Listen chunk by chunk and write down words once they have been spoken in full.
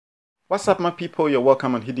What's up, my people? You're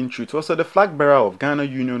welcome on Hidden Truth. Also, the Flagbearer of Ghana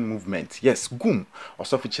Union Movement. Yes, GUM.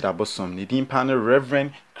 Osofo Abosom. Nidin panel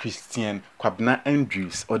Reverend Christian Kwabena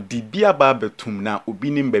Andrews. Or Dibia Babetum na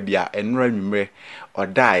Ubinim Babia and Remre or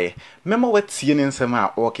die. Memo what CNN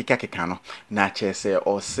Sama or Kikakano. Na chese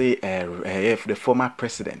or say the former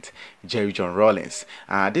president, Jerry John Rawlings.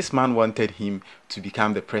 This man wanted him to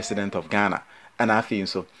become the president of Ghana. And I feel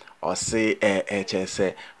so. Or say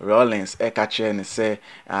say Rawlings catcher say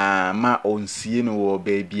ma onsie no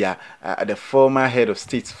baby the former head of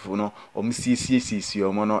state no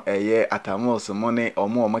CCC mono Atta money or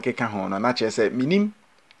more makeka ho no na che say minim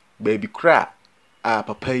baby cra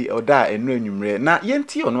papa oda enu anwumre na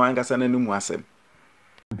yenti ono angasa na numu asem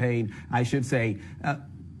campaign, I should say.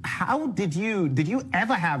 How did you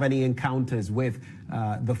ever have any encounters with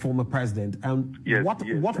the former president? Yes,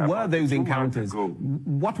 what were those encounters?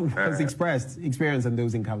 What was experienced in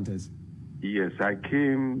those encounters? Yes, I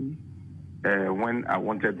came when I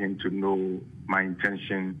wanted him to know my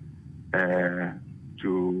intention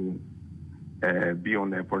to be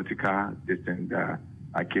on a political distance.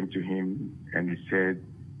 I came to him and he said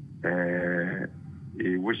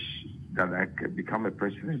he wished that I could become a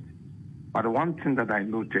president. But one thing that I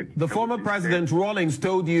noted... The former president, Rawlings,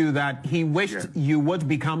 told you that he wished you would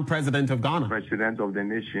become president of Ghana. President of the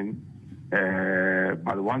nation.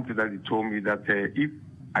 But one thing that he told me that if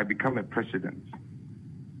I become a president,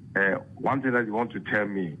 one thing that he want to tell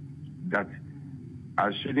me that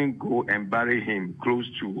I shouldn't go and bury him close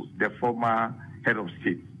to the former head of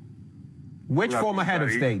state. Which former head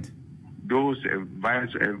of state? Those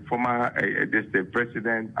former the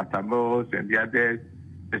president, Atta, and the others.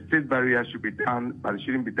 The state barrier should be done, but it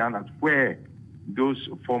shouldn't be done at where those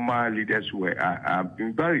former leaders were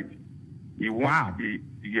being buried.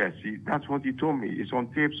 That's what he told me. It's on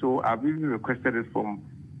tape, so I've even requested it from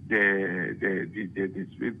the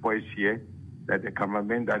street boys here, that the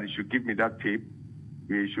cameraman, that he should give me that tape.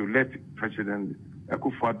 We should let President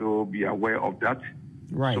Akufo-Addo be aware of that,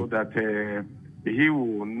 right? So that he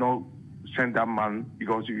will not send that man,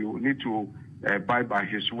 because you need to abide by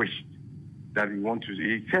his wish. That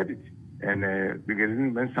he said it, and because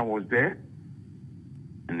Benson was there,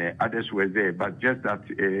 and others were there, but just that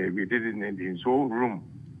we did it in his own room,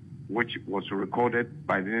 which was recorded,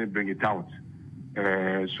 but I didn't bring it out.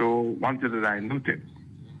 So one thing that I noted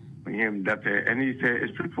from him that, and he's a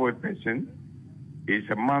straightforward person, he's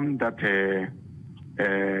a man that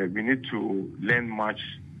we need to learn much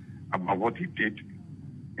about what he did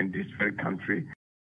in this very country.